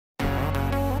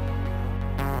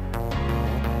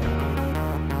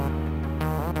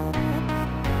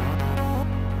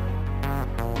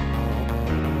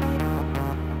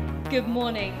Good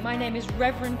morning, my name is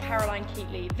Reverend Caroline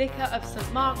Keatley, Vicar of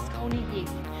St Mark's, Colney,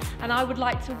 Heath, and I would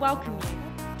like to welcome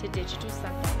you to Digital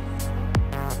Sundays.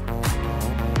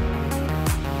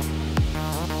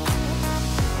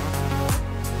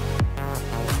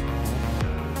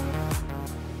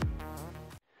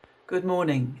 Good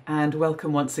morning and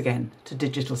welcome once again to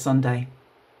Digital Sunday.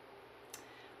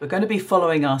 We're going to be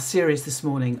following our series this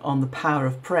morning on the power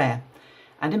of prayer,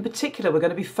 and in particular we're going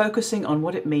to be focusing on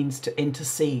what it means to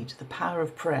intercede, the power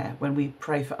of prayer when we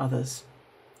pray for others.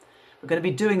 We're going to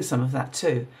be doing some of that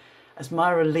too as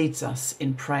Myra leads us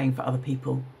in praying for other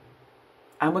people.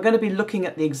 And we're going to be looking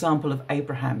at the example of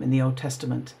Abraham in the Old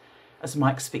Testament as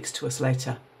Mike speaks to us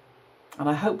later. And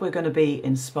I hope we're going to be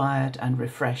inspired and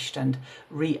refreshed and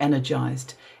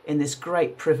re-energized in this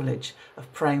great privilege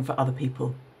of praying for other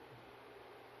people.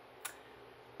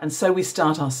 And so we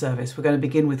start our service. We're going to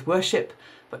begin with worship,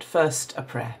 but first a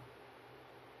prayer.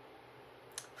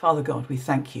 Father God, we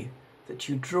thank you that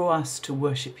you draw us to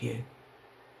worship you.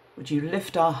 Would you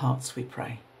lift our hearts, we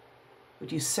pray.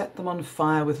 Would you set them on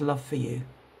fire with love for you?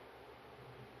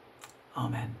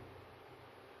 Amen.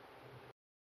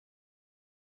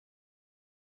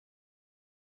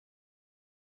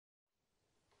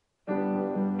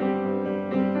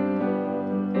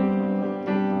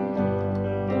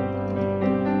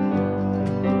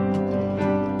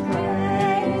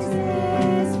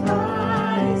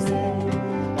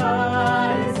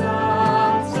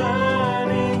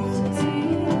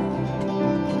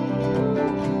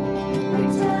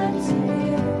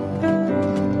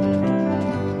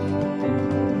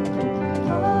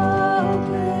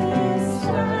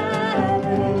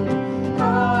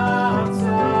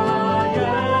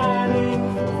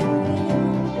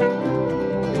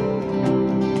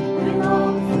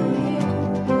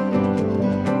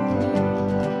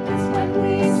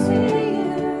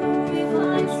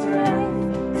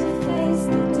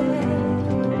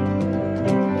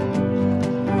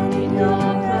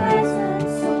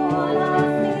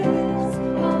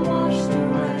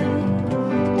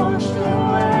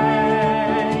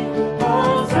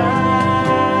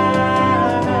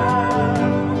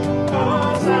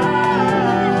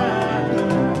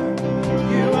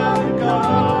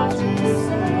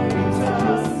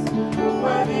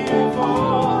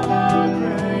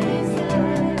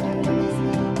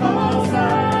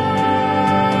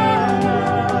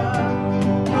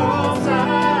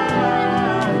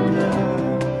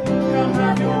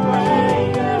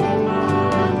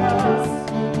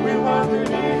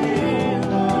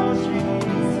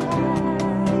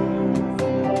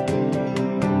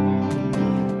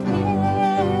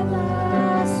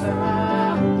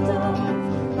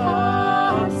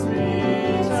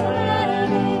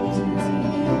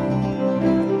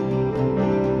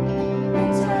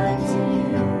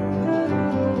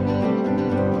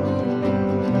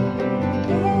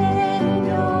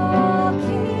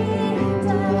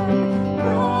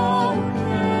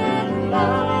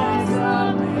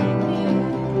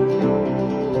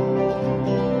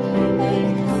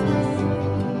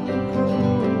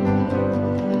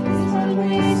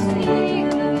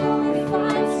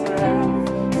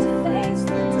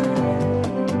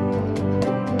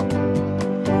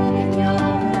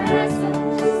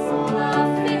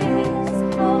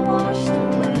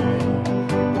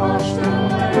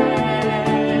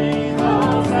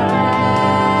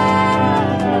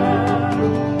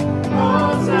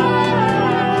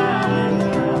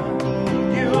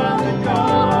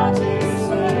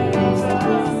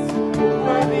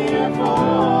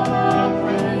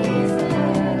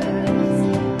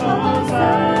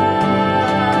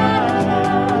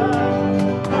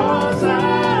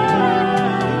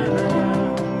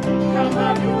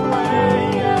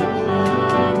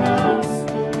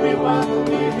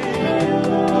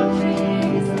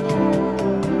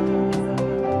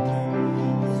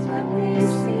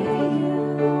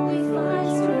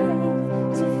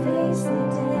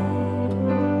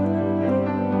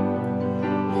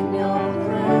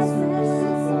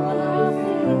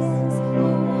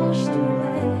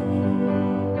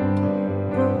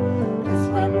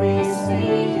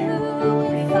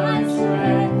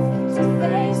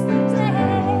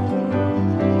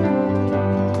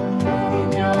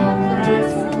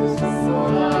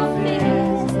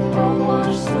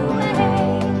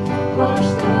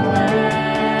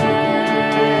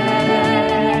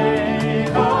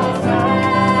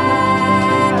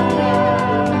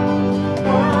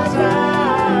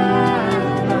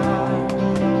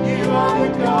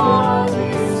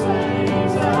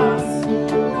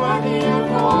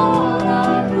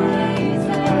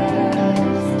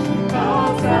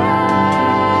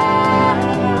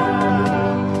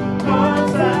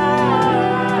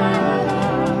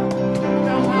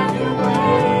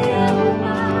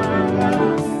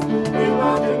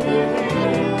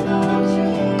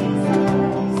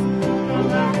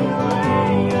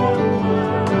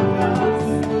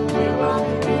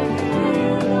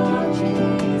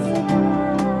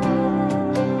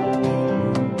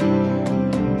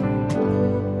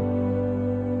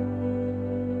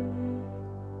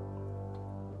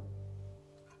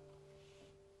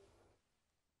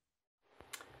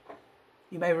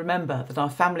 may remember that our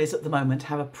families at the moment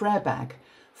have a prayer bag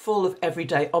full of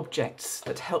everyday objects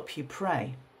that help you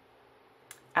pray.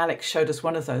 Alex showed us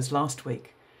one of those last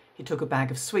week. He took a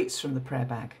bag of sweets from the prayer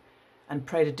bag and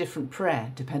prayed a different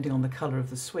prayer depending on the colour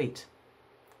of the sweet.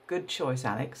 Good choice,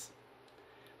 Alex.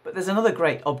 But there's another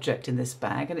great object in this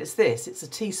bag, and it's this. It's a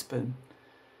teaspoon.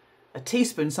 A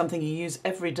teaspoon is something you use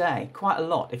every day, quite a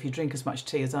lot if you drink as much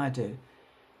tea as I do.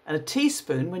 And a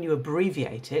teaspoon, when you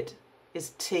abbreviate it,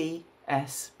 is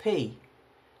TSP.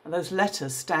 And those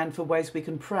letters stand for ways we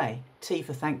can pray. T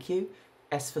for thank you,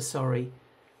 S for sorry,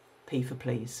 P for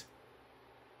please.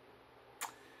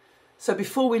 So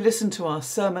before we listen to our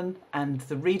sermon and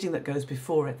the reading that goes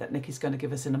before it that Nikki's going to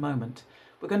give us in a moment,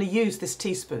 we're going to use this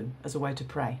teaspoon as a way to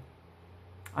pray.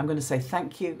 I'm going to say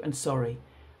thank you and sorry,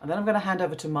 and then I'm going to hand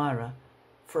over to Myra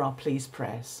for our please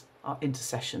prayers, our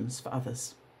intercessions for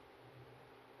others.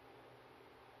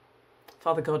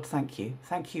 Father God, thank you.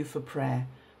 Thank you for prayer,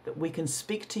 that we can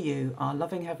speak to you, our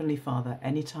loving Heavenly Father,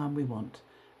 anytime we want,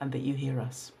 and that you hear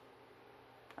us.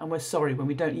 And we're sorry when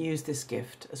we don't use this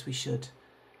gift as we should.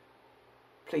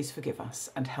 Please forgive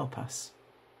us and help us.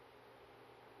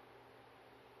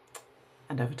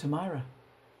 And over to Myra.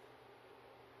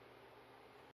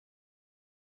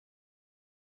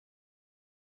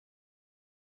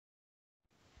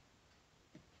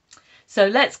 So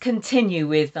let's continue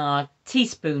with our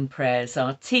teaspoon prayers,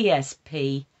 our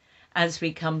TSP, as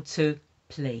we come to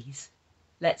please.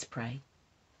 Let's pray.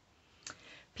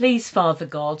 Please, Father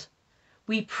God,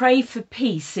 we pray for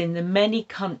peace in the many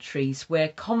countries where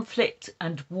conflict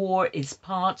and war is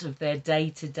part of their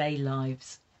day-to-day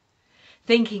lives,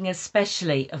 thinking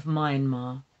especially of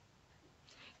Myanmar.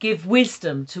 Give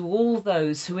wisdom to all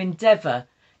those who endeavour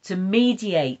to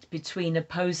mediate between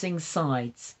opposing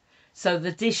sides, so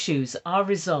that issues are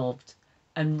resolved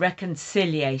and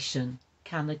reconciliation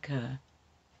can occur.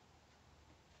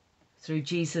 Through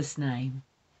Jesus' name,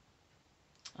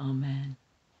 Amen.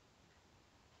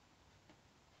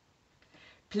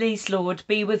 Please, Lord,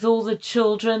 be with all the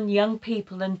children, young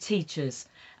people and teachers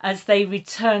as they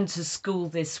return to school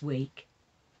this week.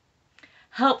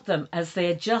 Help them as they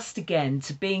adjust again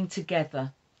to being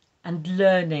together and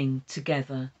learning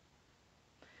together.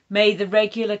 May the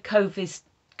regular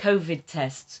COVID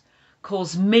tests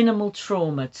cause minimal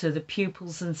trauma to the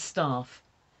pupils and staff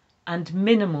and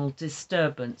minimal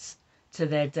disturbance to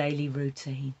their daily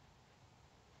routine.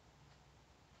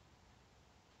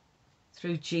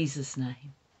 Through Jesus'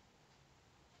 name,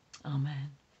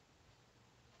 Amen.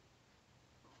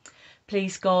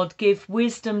 Please, God, give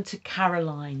wisdom to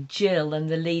Caroline, Jill and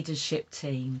the leadership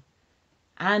team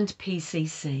and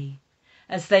PCC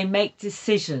as they make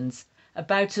decisions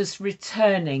about us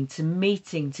returning to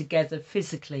meeting together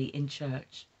physically in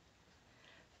church.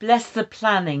 Bless the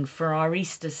planning for our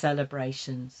Easter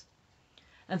celebrations.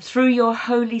 And through your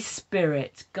Holy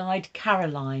Spirit, guide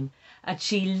Caroline as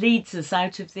she leads us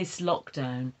out of this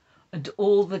lockdown and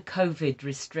all the COVID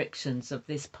restrictions of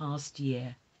this past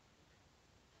year.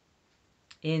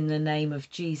 In the name of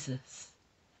Jesus.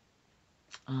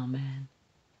 Amen.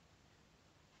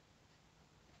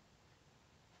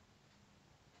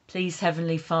 Please,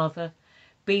 Heavenly Father,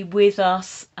 be with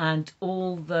us and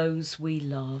all those we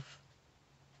love.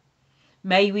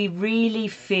 May we really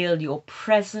feel your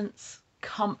presence,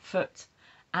 comfort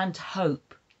and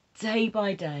hope day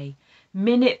by day,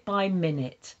 minute by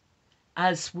minute,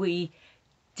 as we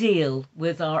deal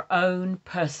with our own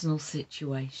personal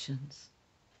situations.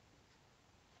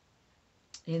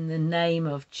 In the name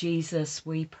of Jesus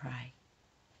we pray.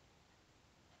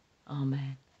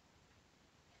 Amen.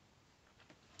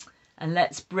 And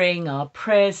let's bring our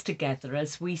prayers together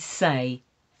as we say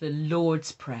the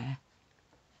Lord's Prayer.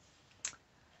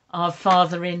 Our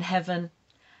Father in heaven,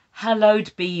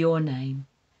 hallowed be your name.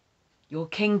 Your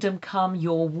kingdom come,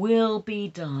 your will be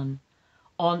done,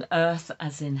 on earth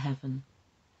as in heaven.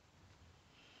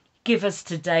 Give us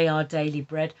today our daily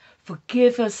bread.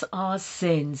 Forgive us our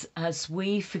sins as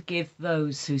we forgive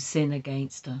those who sin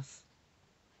against us.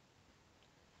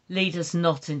 Lead us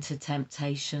not into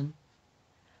temptation,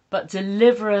 but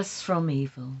deliver us from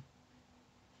evil.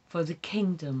 For the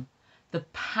kingdom, the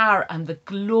power and the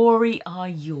glory are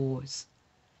yours,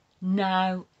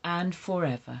 now and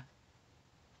forever.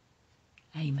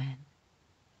 Amen.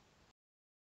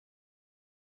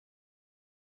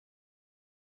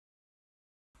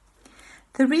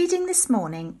 The reading this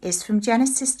morning is from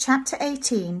Genesis chapter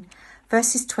 18,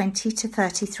 verses 20 to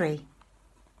 33.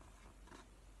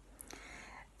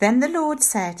 Then the Lord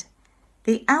said,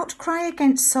 "The outcry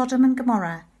against Sodom and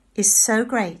Gomorrah is so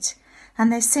great,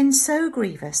 and their sin so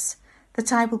grievous,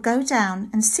 that I will go down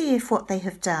and see if what they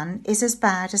have done is as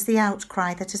bad as the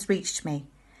outcry that has reached me,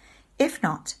 If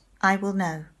not, I will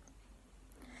know."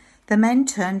 The men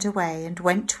turned away and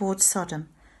went towards Sodom,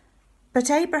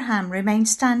 but Abraham remained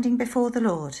standing before the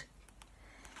Lord.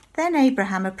 Then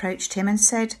Abraham approached him and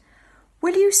said,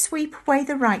 "Will you sweep away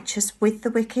the righteous with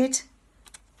the wicked?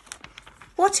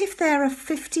 What if there are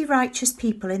 50 righteous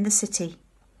people in the city?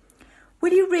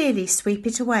 Will you really sweep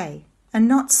it away and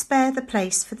not spare the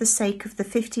place for the sake of the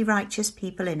 50 righteous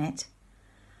people in it?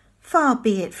 Far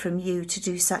be it from you to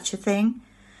do such a thing,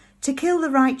 to kill the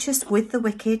righteous with the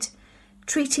wicked,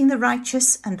 treating the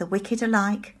righteous and the wicked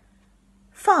alike.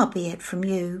 Far be it from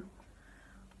you.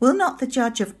 Will not the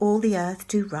judge of all the earth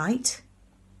do right?"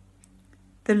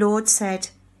 The Lord said,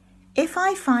 "If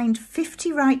I find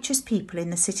 50 righteous people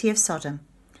in the city of Sodom,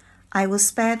 I will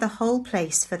spare the whole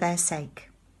place for their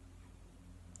sake."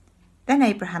 Then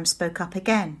Abraham spoke up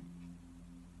again.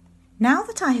 "Now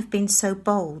that I have been so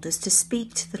bold as to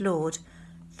speak to the Lord,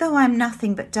 though I am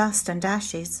nothing but dust and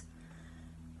ashes,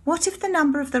 what if the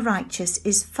number of the righteous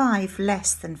is 5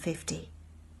 less than 50?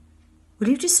 Will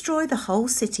you destroy the whole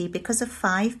city because of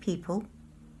 5 people?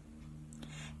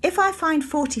 If I find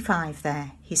 45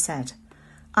 there," he said,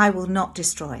 "I will not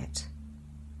destroy it."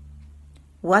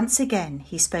 Once again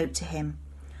he spoke to him,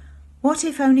 "What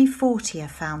if only 40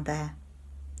 are found there?"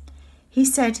 He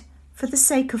said, "For the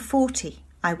sake of 40,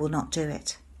 I will not do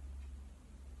it."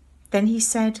 Then he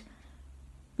said,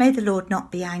 "May the Lord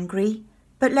not be angry,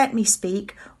 but let me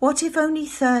speak. What if only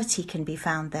 30 can be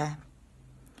found there?"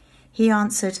 He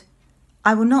answered,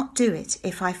 "I will not do it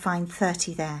if I find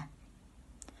 30 there."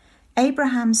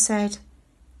 Abraham said,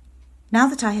 "Now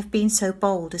that I have been so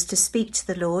bold as to speak to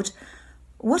the Lord,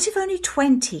 what if only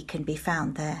 20 can be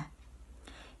found there?"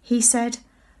 He said,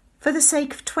 "For the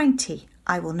sake of 20,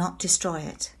 I will not destroy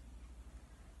it."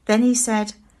 Then he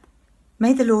said,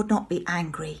 "May the Lord not be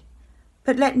angry,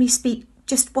 but let me speak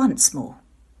just once more.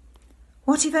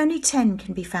 What if only 10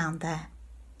 can be found there?"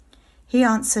 He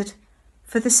answered,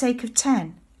 "For the sake of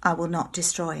 10, I will not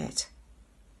destroy it."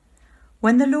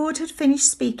 When the Lord had finished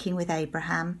speaking with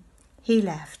Abraham, he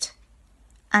left,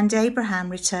 and Abraham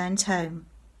returned home.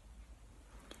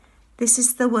 This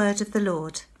is the word of the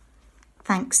Lord.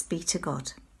 Thanks be to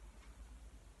God.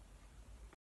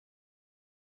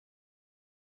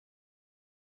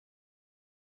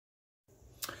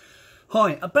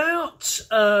 Hi, about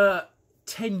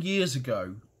 10 years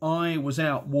ago, I was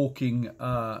out walking,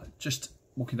 just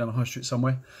walking down a high street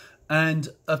somewhere, and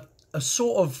a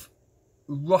sort of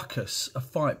ruckus, a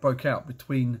fight broke out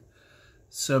between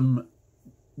some,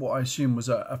 what I assume was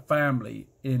a family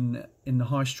in the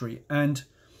high street, and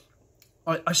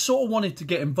I sort of wanted to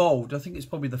get involved. I think it's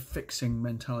probably the fixing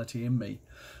mentality in me,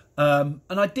 and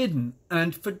I didn't,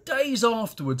 and for days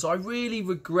afterwards I really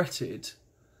regretted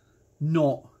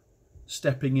not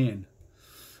stepping in.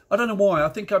 I don't know why. I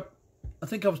think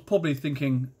I was probably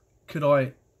thinking, could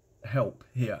I help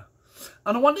here?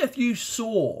 And I wonder if you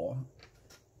saw,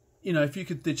 you know, if you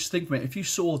could just think of it, if you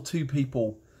saw 2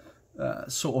 people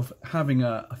sort of having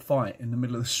a fight in the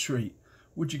middle of the street,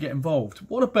 would you get involved?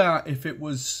 What about if it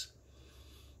was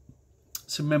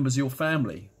some members of your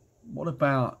family? What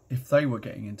about if they were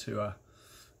getting into a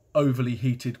overly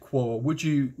heated quarrel? Would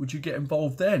you get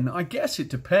involved then? I guess it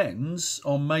depends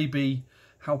on maybe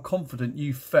how confident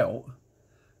you felt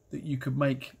that you could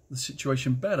make the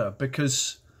situation better,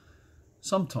 because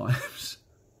sometimes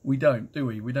we don't, do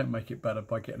we? We don't make it better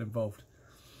by getting involved.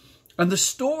 And the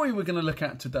story we're going to look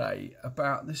at today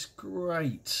about this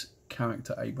great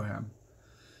character Abraham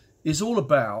is all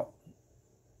about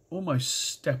almost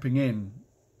stepping in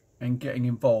and getting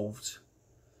involved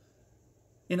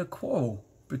in a quarrel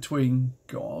between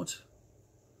God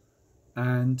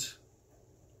and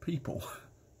people.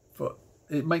 But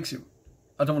it makes it,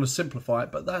 I don't want to simplify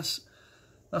it, but that's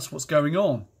what's going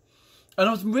on. And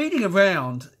I was reading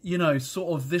around, you know,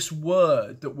 sort of this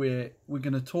word that we're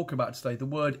going to talk about today, the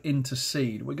word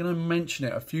intercede. We're going to mention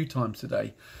it a few times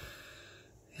today.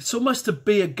 It's almost to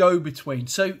be a go-between.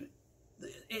 So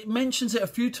it mentions it a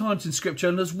few times in Scripture,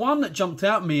 and there's one that jumped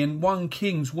out at me in 1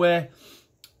 Kings where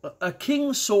a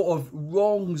king sort of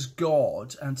wrongs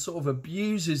God and sort of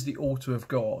abuses the altar of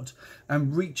God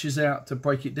and reaches out to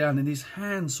break it down, and his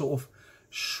hand sort of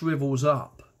shrivels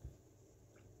up.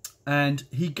 And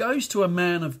he goes to a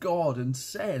man of God and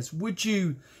says, "Would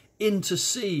you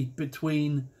intercede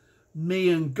between me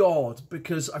and God,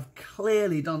 because I've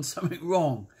clearly done something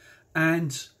wrong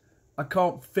and I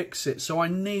can't fix it, so I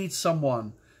need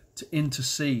someone to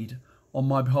intercede on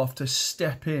my behalf, to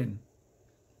step in."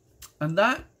 And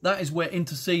that is where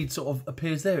intercede sort of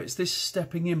appears there. It's this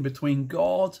stepping in between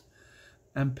God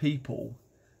and people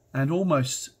and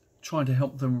almost trying to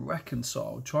help them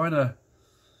reconcile, trying to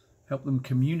help them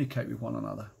communicate with one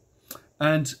another.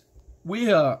 And we've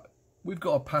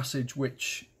got a passage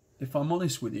which, if I'm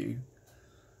honest with you,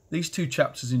 these 2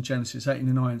 chapters in Genesis 18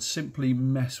 and 9 simply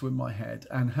mess with my head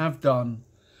and have done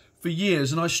for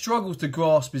years. And I struggle to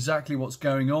grasp exactly what's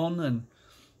going on, and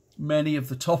many of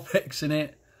the topics in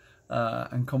it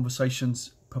and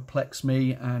conversations perplex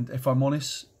me. And if I'm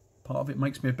honest, part of it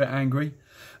makes me a bit angry.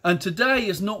 And today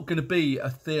is not going to be a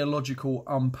theological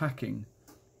unpacking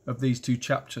of these 2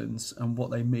 chapters and what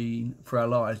they mean for our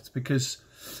lives, because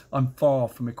I'm far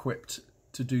from equipped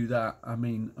to do that. I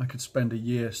mean, I could spend a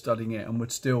year studying it and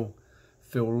would still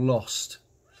feel lost.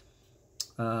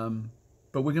 But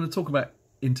we're going to talk about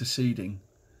interceding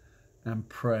and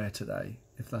prayer today,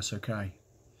 if that's okay.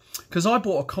 Because I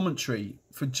bought a commentary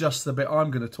for just the bit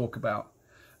I'm going to talk about.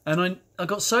 And I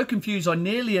got so confused, I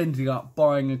nearly ended up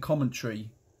buying a commentary,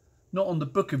 not on the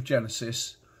book of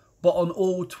Genesis, but on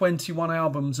all 21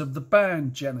 albums of the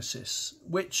band Genesis,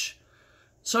 which...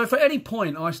 So if at any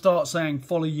point I start saying,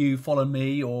 follow you, follow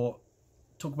me, or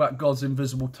talk about God's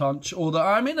invisible touch, or that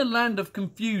I'm in a land of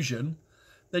confusion,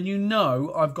 then you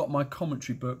know I've got my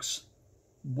commentary books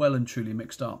well and truly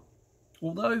mixed up.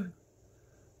 Although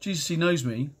Jesus, he knows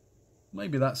me,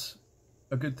 maybe that's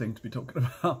a good thing to be talking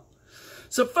about.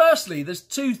 So firstly, there's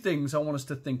 2 things I want us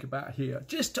to think about here.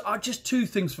 Just 2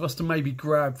 things for us to maybe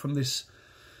grab from this,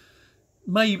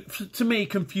 maybe to me,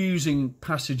 confusing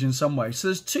passage in some way. So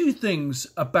there's 2 things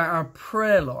about our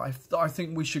prayer life that I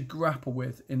think we should grapple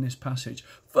with in this passage.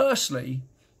 Firstly,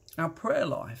 our prayer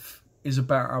life is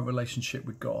about our relationship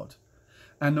with God,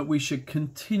 and that we should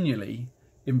continually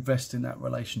invest in that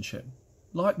relationship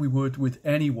like we would with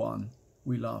anyone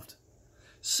we loved.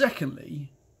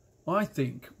 Secondly, I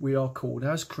think we are called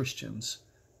as Christians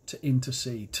to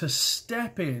intercede, to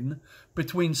step in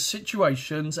between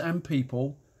situations and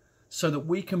people so that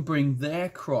we can bring their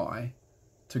cry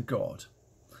to God.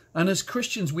 And as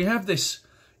Christians, we have this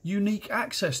unique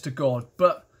access to God.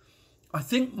 But I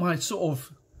think my sort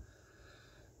of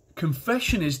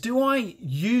confession is, do I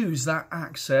use that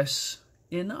access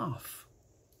enough?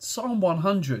 Psalm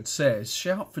 100 says,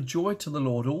 shout for joy to the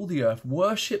Lord, all the earth.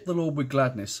 Worship the Lord with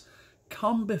gladness.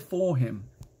 Come before him.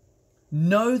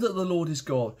 Know that the Lord is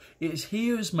God. It is he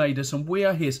who has made us, and we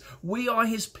are his. We are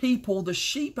his people, the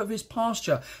sheep of his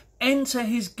pasture. Enter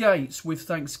his gates with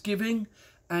thanksgiving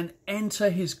and enter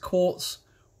his courts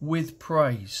with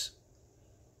praise.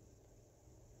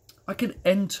 I can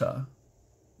enter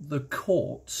the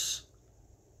courts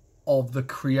of the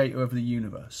creator of the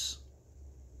universe.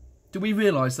 Do we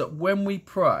realise that when we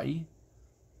pray,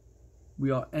 we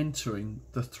are entering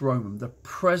the throne room, the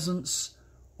presence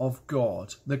of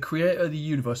God, the creator of the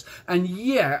universe? And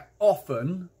yet,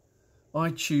 often,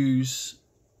 I choose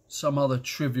some other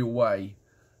trivial way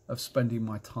of spending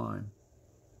my time.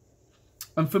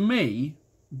 And for me,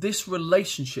 this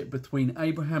relationship between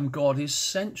Abraham and God is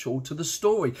central to the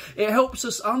story. It helps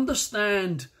us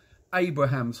understand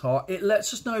Abraham's heart. It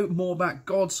lets us know more about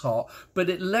God's heart, but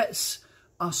it lets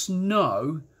us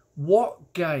know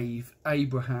what gave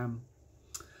Abraham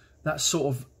that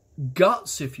sort of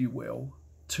guts, if you will,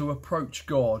 to approach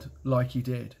God like he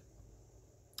did.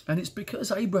 And it's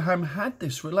because Abraham had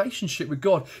this relationship with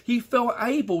God. He felt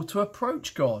able to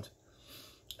approach God.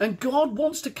 And God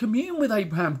wants to commune with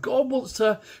Abraham.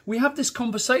 We have this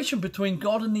conversation between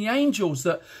God and the angels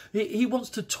that he wants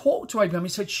to talk to Abraham. He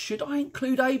said, should I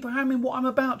include Abraham in what I'm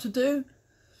about to do?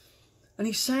 And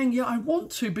he's saying, yeah, I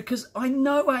want to, because I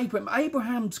know Abraham.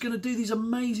 Abraham's going to do these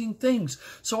amazing things.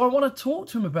 So I want to talk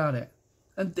to him about it.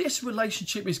 And this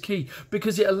relationship is key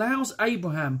because it allows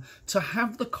Abraham to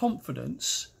have the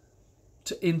confidence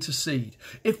to intercede.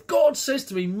 If God says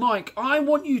to me, Mike, I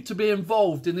want you to be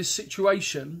involved in this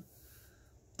situation,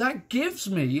 that gives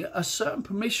me a certain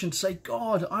permission to say,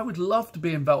 God, I would love to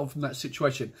be involved in that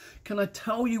situation. Can I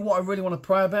tell you what I really want to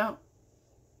pray about?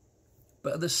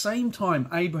 But at the same time,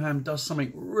 Abraham does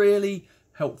something really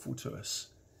helpful to us.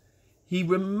 He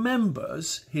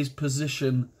remembers his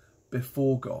position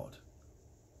before God.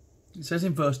 It says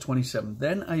in verse 27,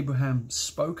 then Abraham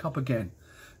spoke up again.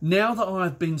 Now that I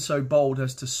have been so bold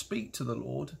as to speak to the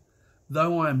Lord,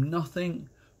 though I am nothing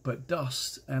but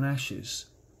dust and ashes.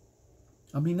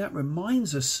 I mean, that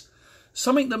reminds us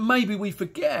something that maybe we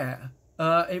forget.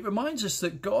 It reminds us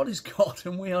that God is God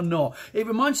and we are not. It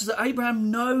reminds us that Abraham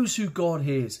knows who God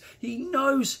is. He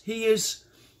knows he is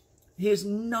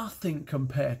nothing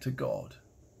compared to God.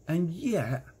 And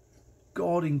yet,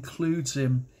 God includes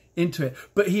him into it.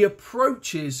 But he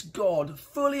approaches God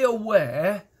fully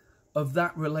aware of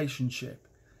that relationship.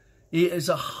 It is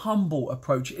a humble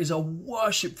approach. It is a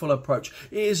worshipful approach.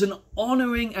 It is an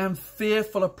honouring and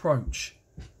fearful approach.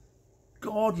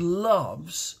 God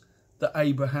loves that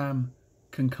Abraham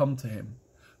can come to him.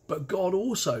 But God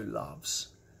also loves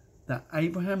that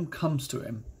Abraham comes to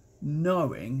him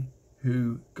knowing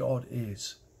who God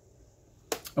is.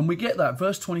 And we get that,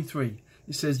 verse 23.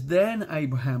 It says, then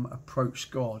Abraham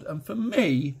approached God. And for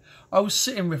me, I was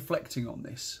sitting reflecting on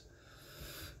this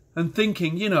and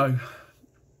thinking, you know,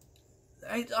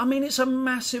 I mean, it's a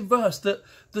massive verse that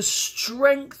the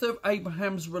strength of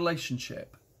Abraham's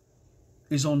relationship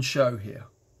is on show here.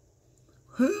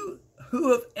 Who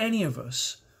of any of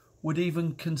us would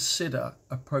even consider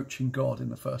approaching God in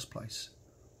the first place?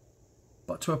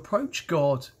 But to approach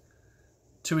God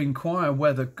to inquire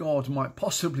whether God might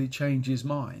possibly change his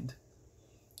mind,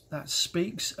 that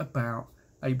speaks about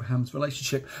Abraham's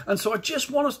relationship. And so I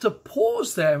just want us to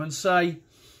pause there and say,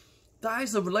 that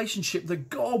is the relationship that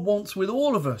God wants with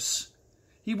all of us.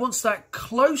 He wants that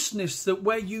closeness, that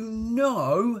where you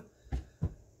know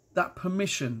that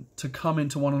permission to come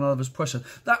into one another's presence,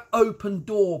 that open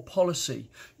door policy.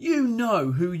 You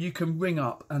know who you can ring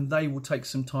up and they will take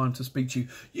some time to speak to you.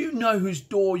 You know whose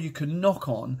door you can knock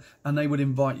on and they would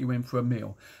invite you in for a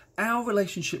meal. Our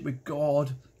relationship with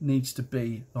God needs to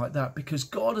be like that because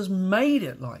God has made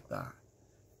it like that.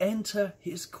 Enter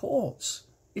his courts.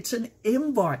 It's an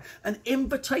invite, an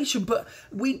invitation, but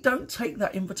we don't take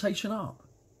that invitation up.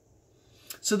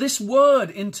 So this word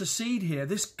intercede here,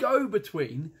 this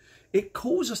go-between, it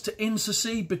calls us to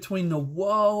intercede between the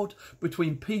world,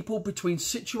 between people, between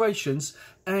situations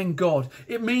and God.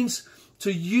 It means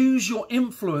to use your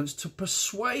influence to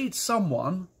persuade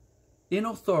someone in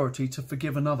authority to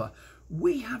forgive another.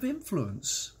 We have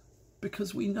influence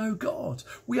because we know God.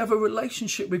 We have a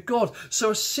relationship with God.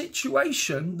 So a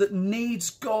situation that needs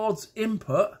God's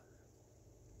input,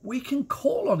 we can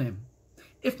call on him.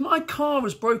 If my car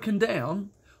is broken down,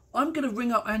 I'm going to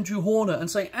ring up Andrew Horner and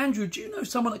say, Andrew, do you know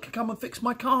someone that can come and fix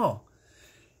my car?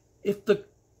 If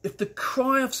the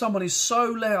cry of someone is so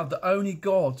loud that only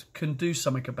God can do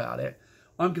something about it,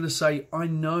 I'm going to say, I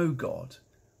know God.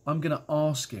 I'm going to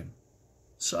ask him.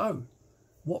 So,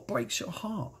 what breaks your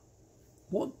heart?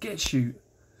 What gets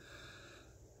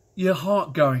your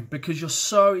heart going because you're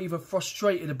so either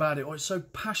frustrated about it or so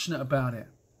passionate about it?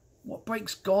 What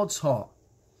breaks God's heart?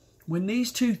 When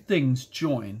these two things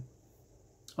join,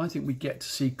 I think we get to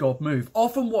see God move.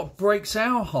 Often what breaks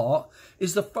our heart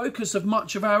is the focus of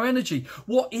much of our energy.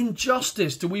 What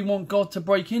injustice do we want God to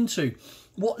break into?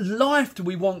 What life do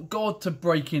we want God to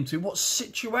break into? What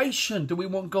situation do we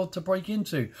want God to break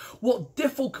into? What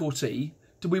difficulty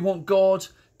do we want God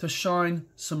to shine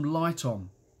some light on?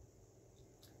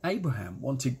 Abraham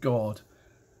wanted God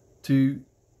to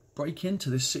break into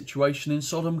this situation in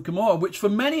Sodom and Gomorrah, which for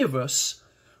many of us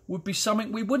would be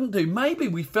something we wouldn't do. Maybe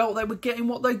we felt they were getting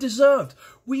what they deserved.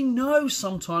 We know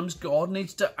sometimes God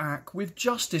needs to act with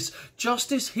justice.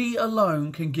 Justice he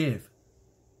alone can give.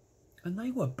 And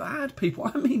they were bad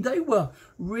people. I mean, they were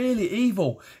really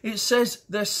evil. It says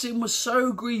their sin was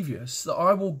so grievous that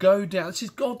I will go down. This is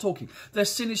God talking. Their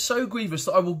sin is so grievous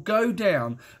that I will go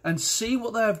down and see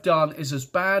what they have done is as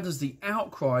bad as the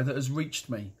outcry that has reached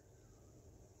me.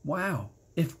 Wow.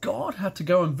 If God had to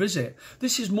go and visit,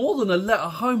 this is more than a letter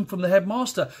home from the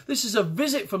headmaster. This is a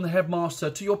visit from the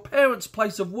headmaster to your parents'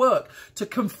 place of work to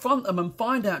confront them and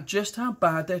find out just how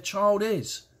bad their child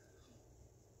is.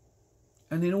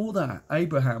 And in all that,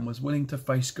 Abraham was willing to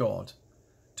face God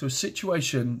to a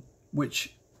situation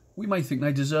which we may think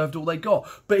they deserved all they got.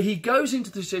 But he goes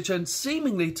into the situation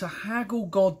seemingly to haggle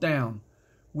God down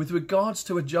with regards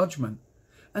to a judgment.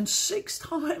 And 6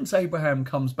 times Abraham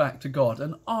comes back to God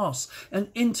and asks and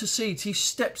intercedes. He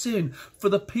steps in for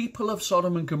the people of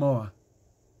Sodom and Gomorrah.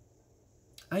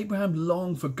 Abraham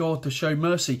longed for God to show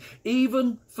mercy,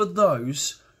 even for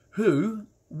those who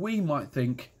we might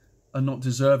think are not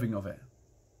deserving of it.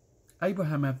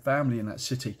 Abraham had family in that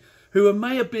city who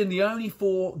may have been the only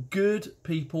 4 good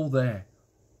people there.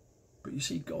 But you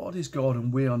see, God is God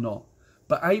and we are not.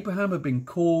 But Abraham had been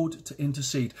called to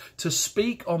intercede, to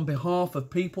speak on behalf of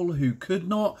people who could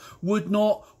not, would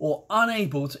not, or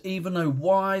unable to even know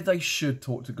why they should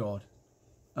talk to God.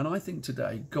 And I think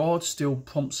today God still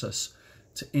prompts us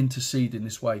to intercede in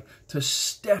this way, to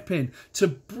step in, to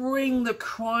bring the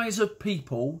cries of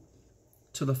people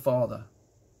to the Father.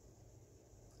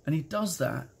 And he does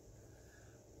that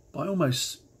by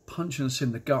almost punching us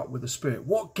in the gut with the Spirit.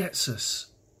 What gets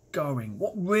us going?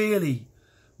 What really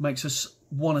makes us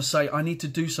want to say, I need to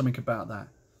do something about that?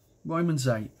 Romans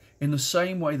 8, in the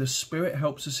same way the Spirit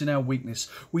helps us in our weakness.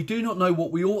 We do not know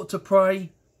what we ought to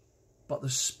pray, but the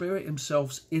Spirit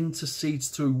himself intercedes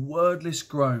through wordless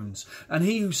groans. And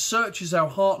he who searches our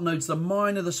heart knows the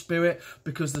mind of the Spirit,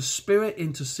 because the Spirit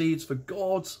intercedes for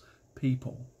God's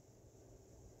people.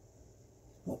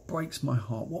 What breaks my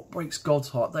heart? What breaks God's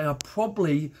heart? They are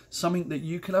probably something that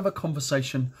you can have a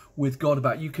conversation with God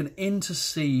about. You can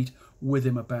intercede with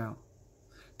him about.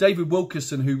 David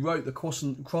Wilkerson, who wrote The Cross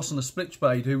on the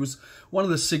Switchblade, who was one of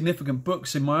the significant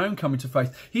books in my own coming to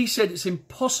faith, he said it's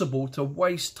impossible to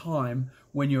waste time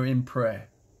when you're in prayer.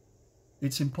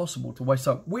 It's impossible to waste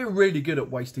time. We're really good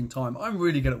at wasting time. I'm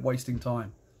really good at wasting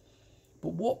time.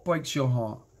 But what breaks your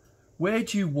heart? Where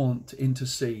do you want to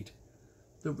intercede?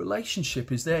 The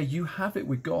relationship is there. You have it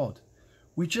with God.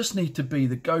 We just need to be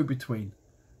the go-between.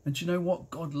 And do you know what?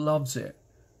 God loves it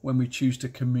when we choose to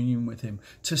commune with him,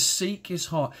 to seek his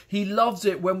heart. He loves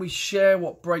it when we share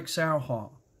what breaks our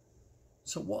heart.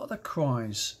 So what are the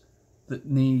cries that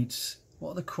what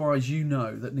are the cries you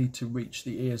know that need to reach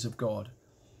the ears of God?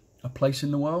 A place in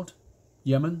the world?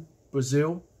 Yemen?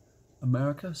 Brazil?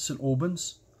 America? St.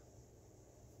 Albans?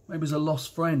 Maybe it's a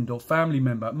lost friend or family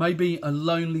member. Maybe a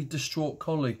lonely, distraught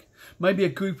colleague. Maybe a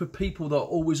group of people that are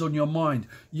always on your mind.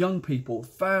 Young people,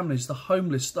 families, the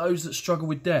homeless, those that struggle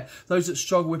with debt, those that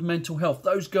struggle with mental health,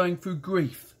 those going through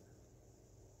grief.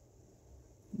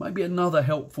 Maybe another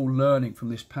helpful learning from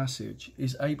this passage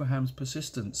is Abraham's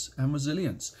persistence and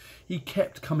resilience. He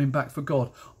kept coming back for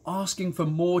God, asking for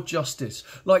more justice,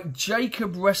 like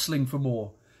Jacob wrestling for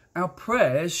more. Our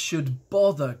prayers should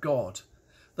bother God.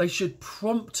 They should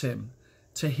prompt him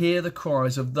to hear the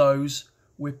cries of those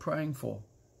we're praying for.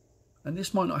 And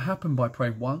this might not happen by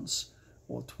praying once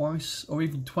or twice or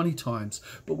even 20 times,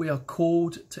 but we are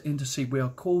called to intercede. We are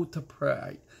called to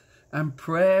pray. And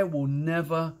prayer will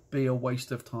never be a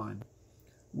waste of time.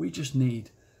 We just need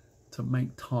to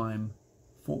make time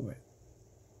for it.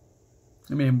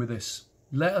 Let me end with this.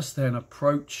 Let us then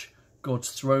approach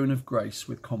God's throne of grace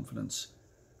with confidence,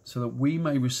 so that we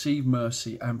may receive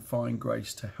mercy and find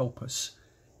grace to help us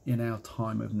in our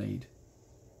time of need.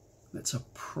 Let's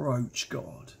approach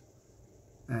God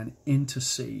and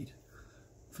intercede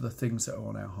for the things that are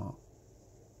on our heart.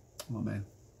 Amen.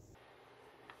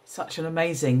 Such an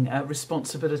amazing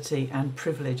responsibility and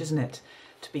privilege, isn't it?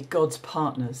 To be God's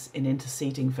partners in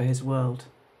interceding for his world.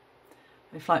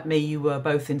 If, like me, you were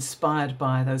both inspired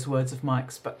by those words of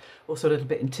Mike's, but also a little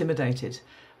bit intimidated,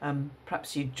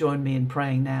 perhaps you'd join me in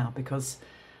praying now, because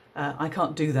I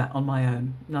can't do that on my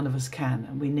own. None of us can,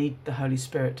 and we need the Holy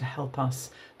Spirit to help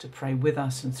us, to pray with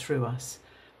us and through us.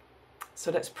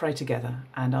 So let's pray together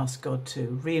and ask God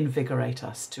to reinvigorate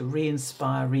us, to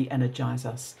re-inspire, re-energize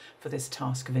us for this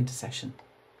task of intercession.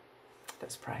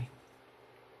 Let's pray.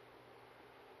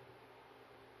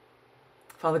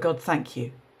 Father God, thank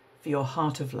you for your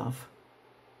heart of love.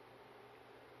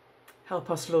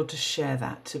 Help us, Lord, to share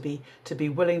that, to be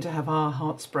willing to have our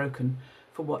hearts broken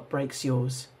for what breaks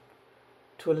yours,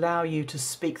 to allow you to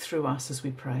speak through us as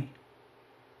we pray.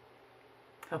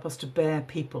 Help us to bear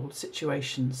people,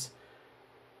 situations,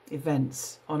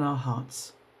 events on our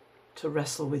hearts, to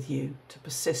wrestle with you, to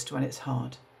persist when it's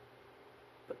hard,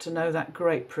 but to know that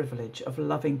great privilege of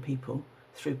loving people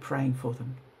through praying for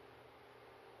them.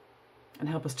 And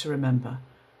help us to remember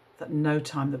that no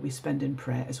time that we spend in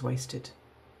prayer is wasted,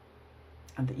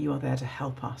 and that you are there to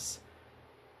help us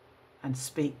and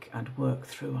speak and work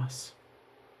through us.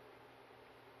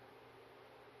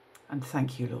 And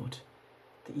thank you, Lord,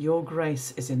 that your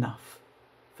grace is enough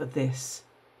for this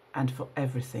and for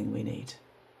everything we need.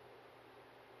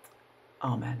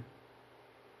 Amen.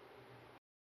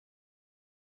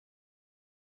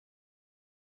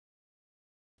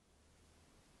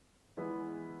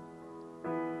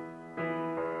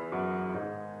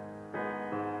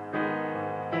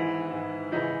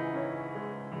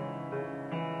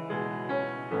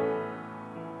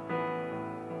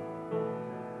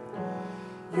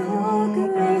 Your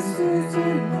grace is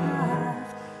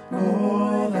enough,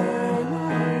 more than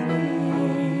I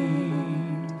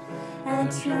need.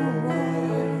 At your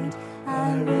word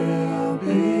I will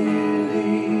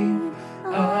believe.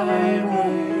 I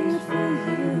wait for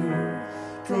you,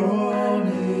 draw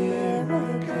near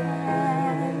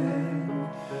again.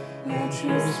 Let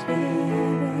your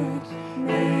spirit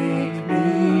make me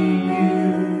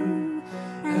new,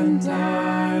 and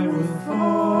I will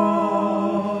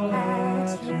fall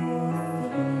at your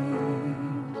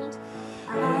feet.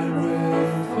 I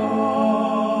will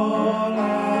fall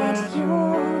at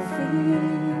your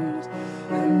feet,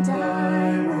 and I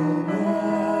will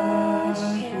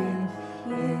worship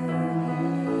you.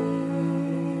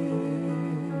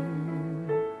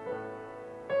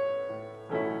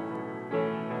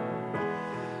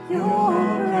 Your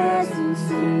presence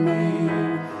in me,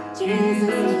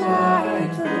 Jesus,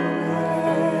 light the way.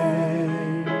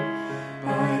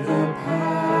 By the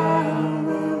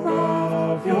power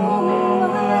of your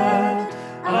word,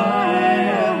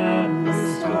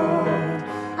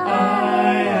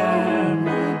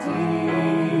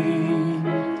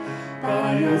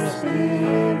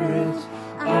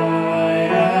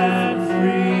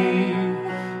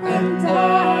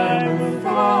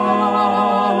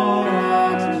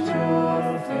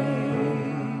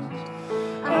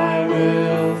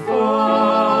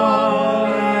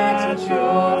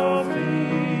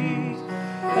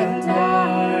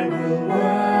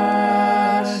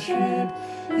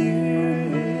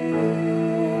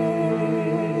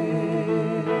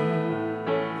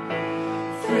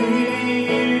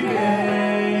 freely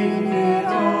gave it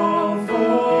all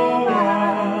for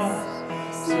us,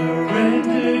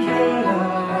 surrendered your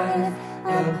life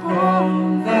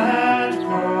upon that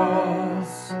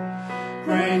cross.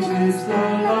 Great is the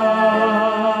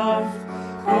love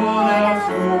poured out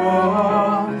for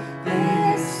all.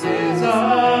 This is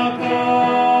our God,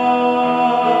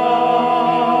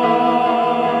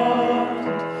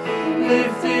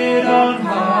 lifted on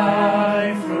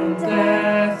high from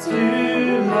death to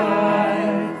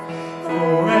life.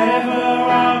 Forever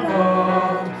our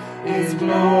God is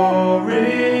glorified.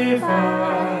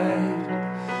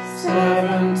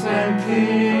 Servant and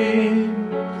King,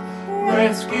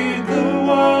 rescued the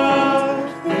world.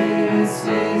 This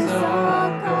is our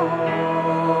God.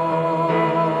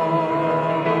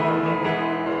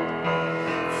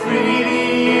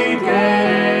 Freely you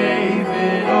gave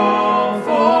it all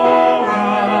for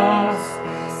us,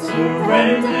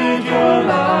 surrendered your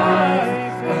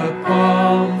life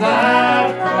upon that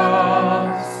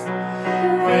cross.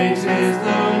 Great is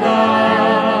the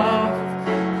love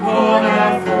poured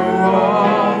out for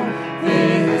all.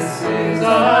 This is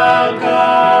our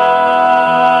God,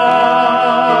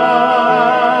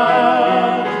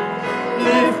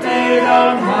 lifted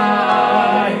on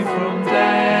high from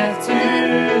death to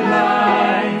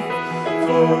life.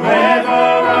 Forever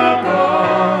our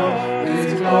God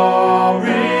is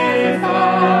glorified.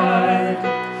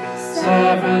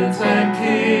 Servant and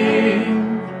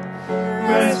King,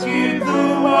 rescued the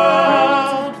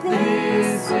world.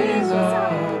 This is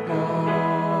our God.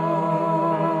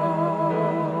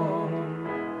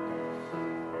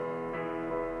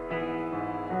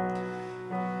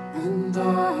 And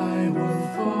I will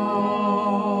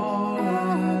fall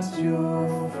at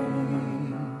your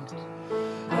feet.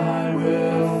 I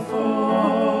will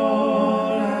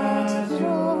fall at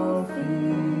your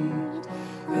feet.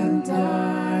 And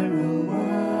I will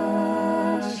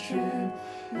worship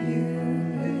you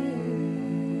here.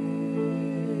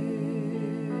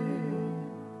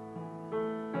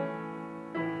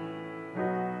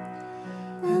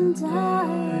 And I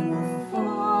will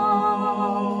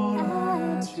fall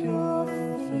at your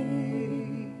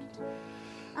feet.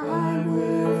 I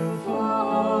will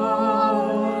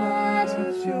fall at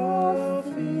your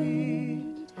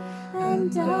feet.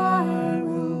 And I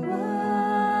will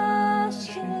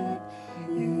worship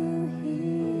you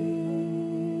here.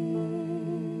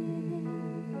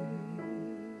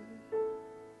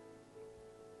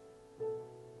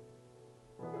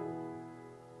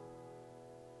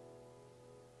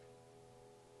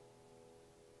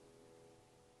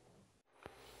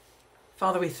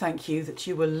 Father, we thank you that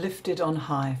you were lifted on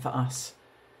high for us,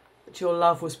 that your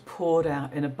love was poured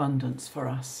out in abundance for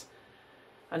us.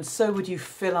 And so would you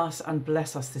fill us and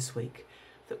bless us this week,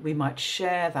 that we might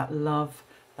share that love,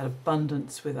 that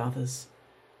abundance with others.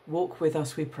 Walk with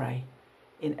us, we pray,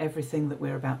 in everything that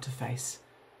we're about to face.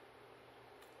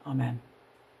 Amen.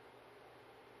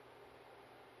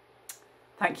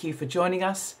 Thank you for joining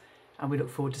us, and we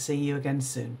look forward to seeing you again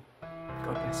soon.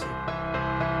 God bless you.